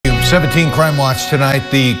17 Crime Watch tonight.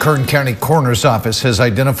 The Kern County Coroner's Office has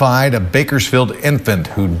identified a Bakersfield infant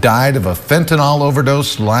who died of a fentanyl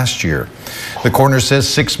overdose last year. The coroner says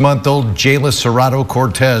 6-month-old Jayla Serrato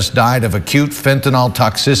Cortez died of acute fentanyl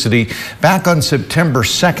toxicity back on September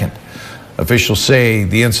 2nd. Officials say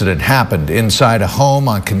the incident happened inside a home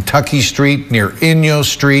on Kentucky Street near Inyo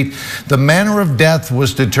Street. The manner of death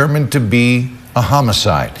was determined to be a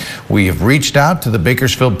homicide. We have reached out to the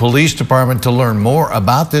Bakersfield Police Department to learn more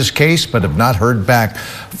about this case, but have not heard back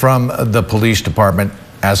from the police department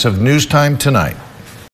as of news time tonight.